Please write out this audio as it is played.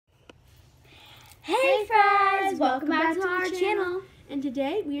welcome back to our channel. And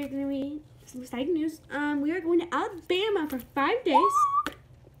today we are going to be some exciting news. We are going to Alabama for 5 days.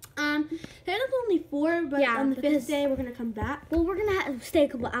 Technically only 4, but on the 5th day we're going to come back. Well, we're going to stay a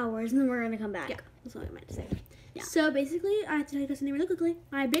couple hours and then we're going to come back. Yeah, that's what I meant to say. Yeah. So basically, I have to tell you guys something really quickly.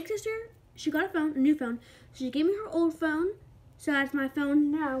 My big sister, she got a phone, a new phone. So she gave me her old phone. So that's my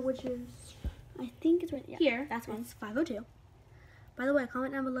phone now, which is, I think it's right here. That's one. It's 502. By the way,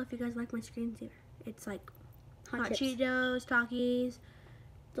 comment down below if you guys like my screensaver. It's like hot Cheetos, Takis,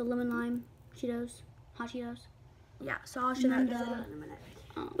 the lemon lime Cheetos, hot Cheetos. Yeah, so I'll show that in a minute.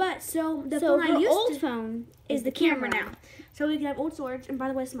 But so the old phone is the camera now. So we can have old storage. And by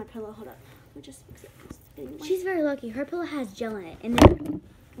the way, this is my pillow. Hold up. Let me just fix it. She's very lucky. Her pillow has gel in it, and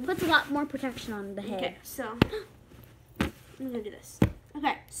it puts a lot more protection on the head. Okay, so I'm gonna do this.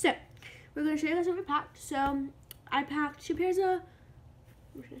 Okay, so we're gonna show you guys what we packed. So I packed 2 pairs of.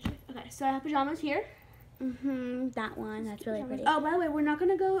 Okay, so I have pajamas here. That one. That's really pretty. Oh, by the way, we're not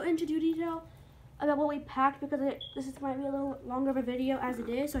gonna go into detail about what we packed because this might be a little longer of a video as it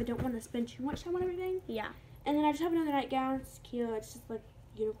is, so I don't want to spend too much time on everything. Yeah. And then I just have another nightgown. It's cute. It's just like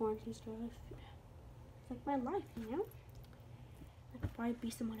unicorns and stuff. It's like my life, you know. I could probably be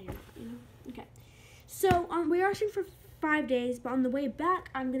somebody or not, you know. Okay. So we are shooting for 5 days, but on the way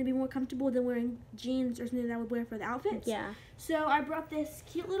back, I'm gonna be more comfortable than wearing jeans or something that I would wear for the outfits. Yeah. So I brought this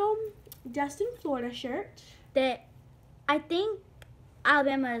cute little Destin, Florida shirt. That I think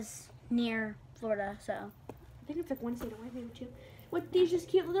Alabama's near Florida, so I think it's like 1 state away, maybe 2. With these just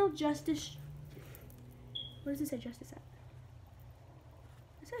cute little Justice. Where does it say Justice at?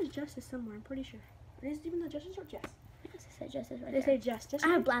 It says Justice somewhere. I'm pretty sure. Is it even the Justice or Jess? Yes, it says Justice right They there. say Justice. I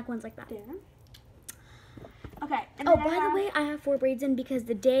have black ones like that. There. Okay. And oh, by the way, I have 4 braids in because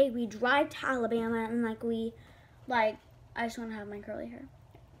the day we drive to Alabama and I just want to have my curly hair.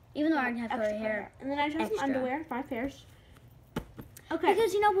 Even though I already have curly hair. And then I just have some underwear, 5 pairs. Okay.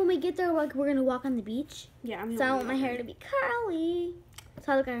 Because, you know, when we get there, like, we're going to walk on the beach. Yeah, so I want my hair to be curly.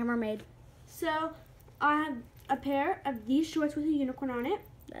 So I look like a mermaid. So I have a pair of these shorts with a unicorn on it.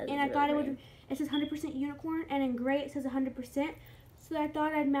 And I thought it says 100% unicorn, and in gray it says 100%. So I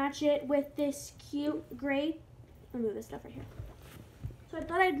thought I'd match it with this cute gray. Let me move this stuff right here. So I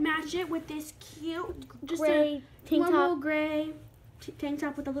thought I'd match it with this cute, just gray tank top. Normal gray tank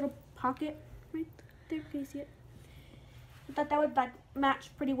top with a little pocket right there. Can you see it? I thought that would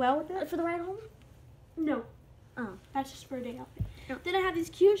match pretty well with it. For the ride home? No. Oh. That's just for a day outfit. Oh. Then I have these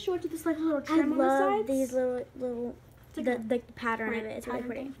cute shorts with this like little trim on the sides. I love these little the pattern of it. It's really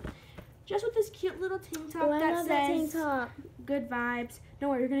pretty. Just with this cute little tank top that says good vibes. Don't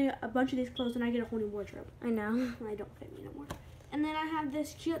worry, you're going to get a bunch of these clothes and I get a whole new wardrobe. I know. I don't fit me no more. And then I have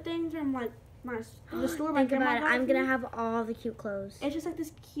this cute thing from like the store. Think about it. I'm going to have all the cute clothes. It's just like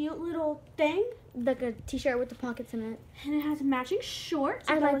this cute little thing. Like a t-shirt with the pockets in it. And it has matching shorts.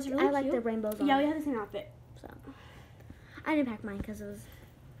 I like the rainbows on it. Yeah, we have the same outfit. So I didn't pack mine because it was...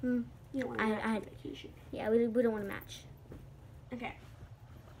 You don't want to match vacation. Yeah, we don't want to match. Okay.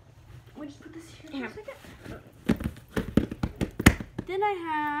 We'll just put this here for a second. Then I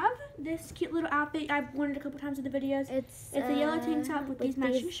have this cute little outfit I've worn it a couple times in the videos. It's a yellow tank top with these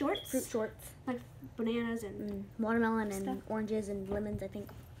matching shorts. Fruit shorts. Like bananas and watermelon and oranges and lemons, I think.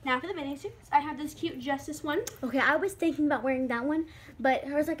 Now for the bathing suits, I have this cute Justice one. Okay, I was thinking about wearing that one, but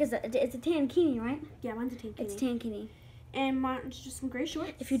hers it's a tankini, right? Yeah, mine's a tankini. It's tankini. And mine's just some gray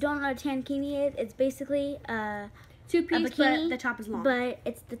shorts. If you don't know what a tankini is, it's basically 2-piece, bikini, but the top is long. But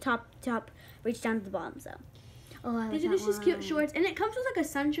it's the top reach down to the bottom, so. Oh, I like these are just cute shorts, and it comes with like a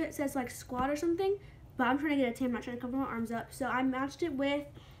sun shirt that says like squat or something. But I'm trying to get a tan. I'm not trying to cover my arms up, so I matched it with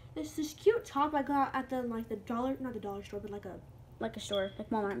this cute top I got at the not the dollar store, but like a store, like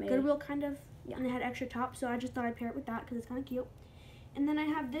Walmart maybe. Goodwill kind of. Yeah. And it had extra top, so I just thought I'd pair it with that because it's kind of cute. And then I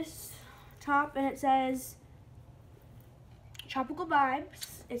have this top, and it says tropical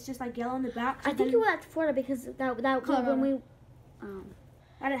vibes. It's just like yellow in the back. So I think you went to Florida because that when we.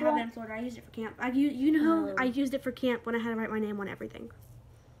 I didn't have that in Florida. I used it for camp. I used it for camp when I had to write my name on everything.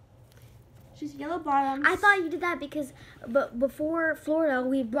 Just yellow bottoms. I thought you did that because, but before Florida,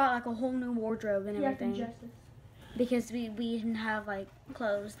 we brought like a whole new wardrobe and everything. Yeah, because we didn't have like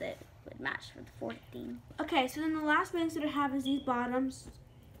clothes that would match for the 4th theme. Okay, so then the last things that I have is these bottoms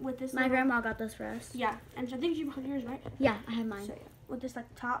with this. My grandma got those for us. Yeah, and so I think you have yours, right? Yeah, I have mine. So, yeah, with this like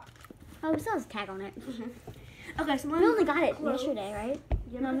top. Oh, it still has a tag on it. Okay, so we only got it yesterday, right?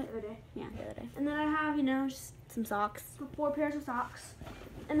 Yeah, the other day. Yeah, the other day. And then I have, just some socks. 4 pairs of socks.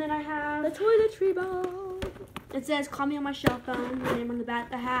 And then I have the toiletry ball. It says "Call me on my cell phone." My name on the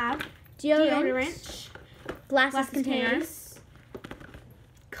back. I have deodorant, glasses containers,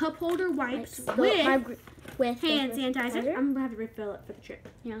 cup holder wipes my with hand sanitizer. I'm gonna have to refill it for the trip.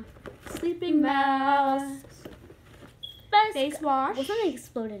 Yeah. Sleeping mask. Face wash. Well, something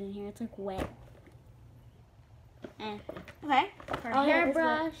exploded in here. It's like wet. Okay. Her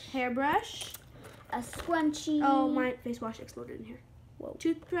hairbrush. Hairbrush. A scrunchie. Oh, my face wash exploded in here. Whoa.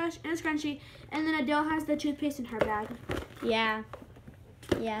 Toothbrush and a scrunchie. And then Adele has the toothpaste in her bag. Yeah.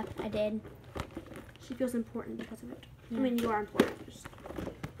 Yeah, I did. She feels important because of it. Yeah. I mean, you are important.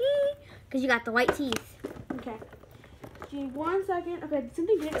 Because you got the white teeth. Okay. Give me 1 second. Okay,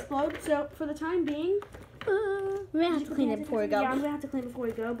 something did explode. So, for the time being, we have to clean it before we go. Yeah, I'm going to have to clean it before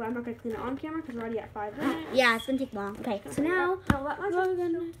we go, but I'm not going to clean it on camera because we're already at 5 minutes. Yeah, it's going to take long. Okay, so now we're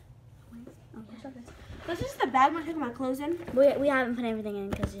going to... This is the bag I'm taking my clothes in. We haven't put everything in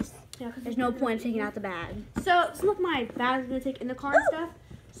because there's no point in taking out the bag. So, some of my bags I'm going to take in the car and stuff.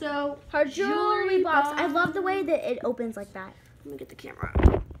 So, her jewelry box. I love the way that it opens like that. Let me get the camera.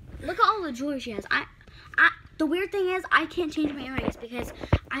 Look at all the jewelry she has. The weird thing is I can't change my earrings because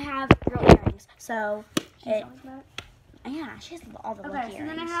I have girl earrings. So, yeah, she has all the lucky earrings. Okay, so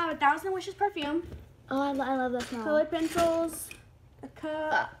then I have 1,000 Wishes perfume. Oh, I love that smell. Colored pencils, a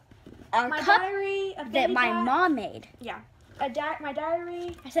cup, my cup diary, a that my mom made. Yeah, my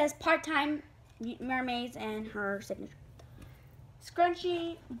diary. It says part-time mermaids and her signature.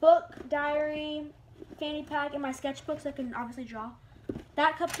 Scrunchie, book, diary, fanny pack, and my sketchbook so I can obviously draw.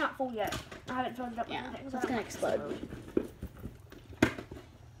 That cup's not full yet. I haven't filled it up. Yeah, it's gonna explode.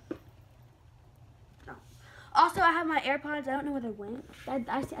 No. Also, I have my AirPods. I don't know where they went. I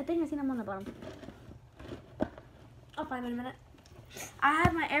think I seen them on the bottom. I'll find them in a minute. I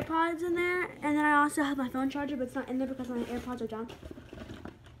have my AirPods in there, and then I also have my phone charger, but it's not in there because my AirPods are down.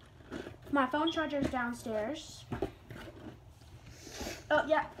 My phone charger is downstairs. Oh,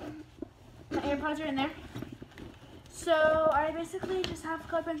 yeah. My AirPods are in there. So, I basically just have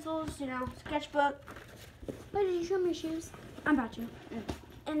color pencils, sketchbook. Why did you show me shoes? I'm about to.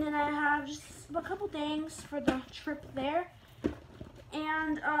 And then I have just a couple things for the trip there.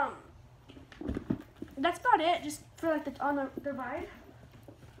 And, that's about it, just for like on the ride.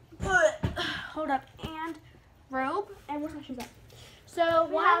 But, hold up, and robe, and where's my shoes at? So,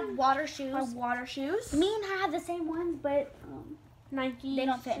 we have water shoes. Water shoes. Me and her have the same ones, but Nike. They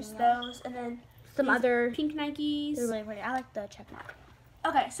don't fit just me. Those, and then some other pink Nikes. They're really pretty. I like the check mark.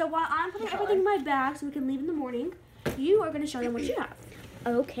 Okay, so while I'm putting everything in my bag so we can leave in the morning, you are going to show them what you have.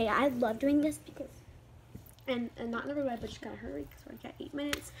 Okay, I love doing this because... And not in a red, but just kind of hurry because we're at 8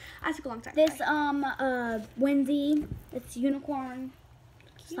 minutes. I took a long time. This, Wendy, it's unicorn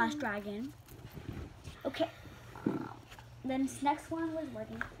 / dragon. Okay. Then this next one was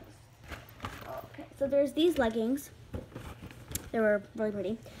leggings. Okay, so there's these leggings. They were really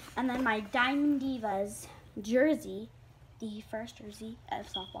pretty. And then my Diamond Divas jersey, the first jersey of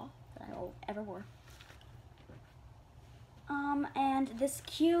softball that I ever wore. And this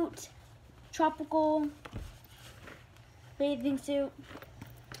cute tropical bathing suit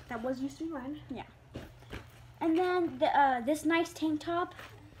that was used to be mine. Yeah. And then this nice tank top.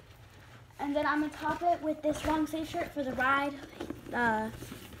 And then I'm gonna top it with this long sleeve shirt for the ride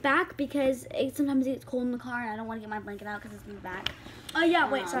back because sometimes it gets cold in the car and I don't want to get my blanket out because it's in the back. Oh yeah,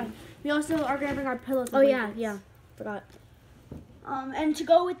 wait, sorry. We also are gonna bring our pillows. Oh yeah, forgot. And to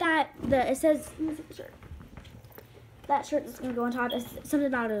go with that, it says that shirt that's gonna go on top is something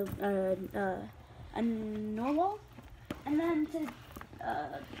about a normal. And then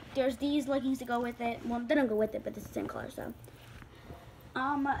there's these leggings to go with it. Well, they don't go with it, but it's the same color, so.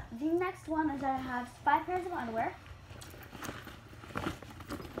 The next one is I have 5 pairs of underwear.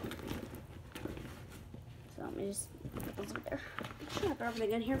 So let me just put those over there. Should have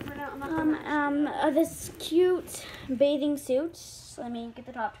everything in here for now. I'm not this cute bathing suit. So let me get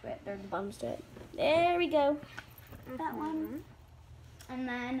the top to it. There's the bottoms to it. There we go. That one. And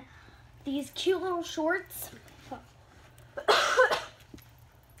then these cute little shorts.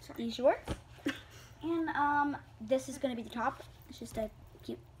 These shorts. And this is gonna be the top. It's just a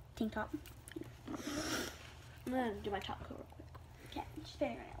cute tank top. I'm gonna do my top coat real quick. Okay, just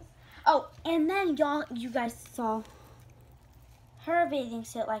fingernails. Oh, and then you guys saw her bathing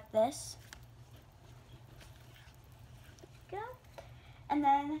suit like this. Go. And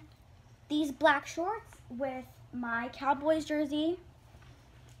then these black shorts with my Cowboys jersey.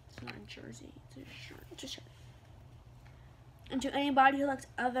 It's not a jersey, it's a shirt. It's a shirt. And to anybody who likes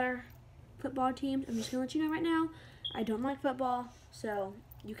other football teams, I'm just gonna let you know right now, I don't like football, so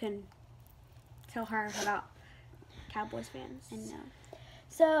you can tell her about Cowboys fans. I know.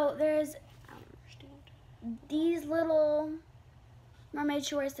 So there's I don't understand. These little mermaid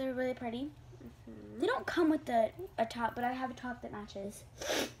shorts that are really pretty. They don't come with a top, but I have a top that matches.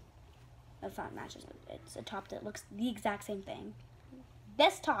 It's not matches. It's a top that looks the exact same thing.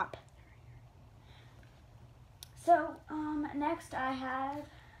 This top. So, next I have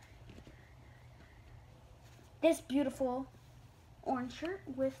this beautiful orange shirt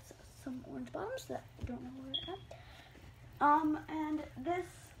with some orange bottoms that I don't know where it's at. And this,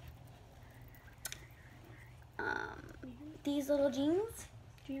 these little jeans.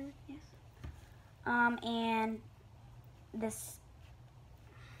 Yes. And this,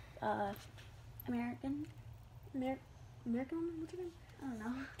 American? What's her name? I don't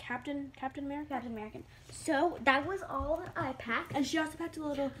know. Captain America? Captain American. So, that was all that I packed. And she also packed a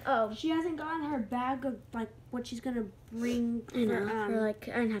little, Oh. she hasn't gotten her bag of, like, what she's going to bring I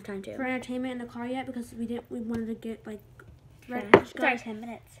didn't have time to. for entertainment in the car yet because we wanted to get, like, ready. Sorry, 10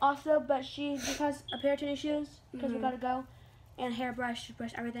 minutes. Also, but she just has a pair of tennis shoes because we gotta go, and hairbrush,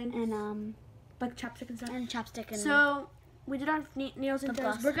 toothbrush, everything. And, like chapstick and stuff. and chopstick and... So, we did our nails and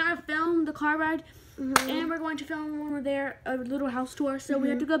gloss. toes. We're gonna film the car ride, and we're going to film when we're there, a little house tour. So we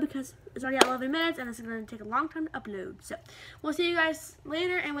have to go because it's already at 11 minutes, and it's gonna take a long time to upload. So, we'll see you guys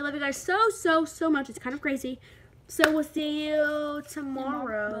later, and we love you guys so much. It's kind of crazy. So, we'll see you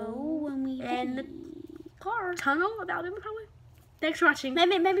tomorrow when we in the car tunnel of Alabama, probably. Thanks for watching.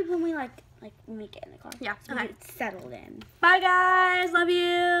 Maybe when we like when we get in the car. Yeah. So we get settled in. Bye guys. Love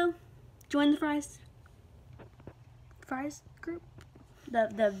you. Join the fries group.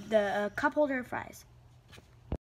 The cup holder fries.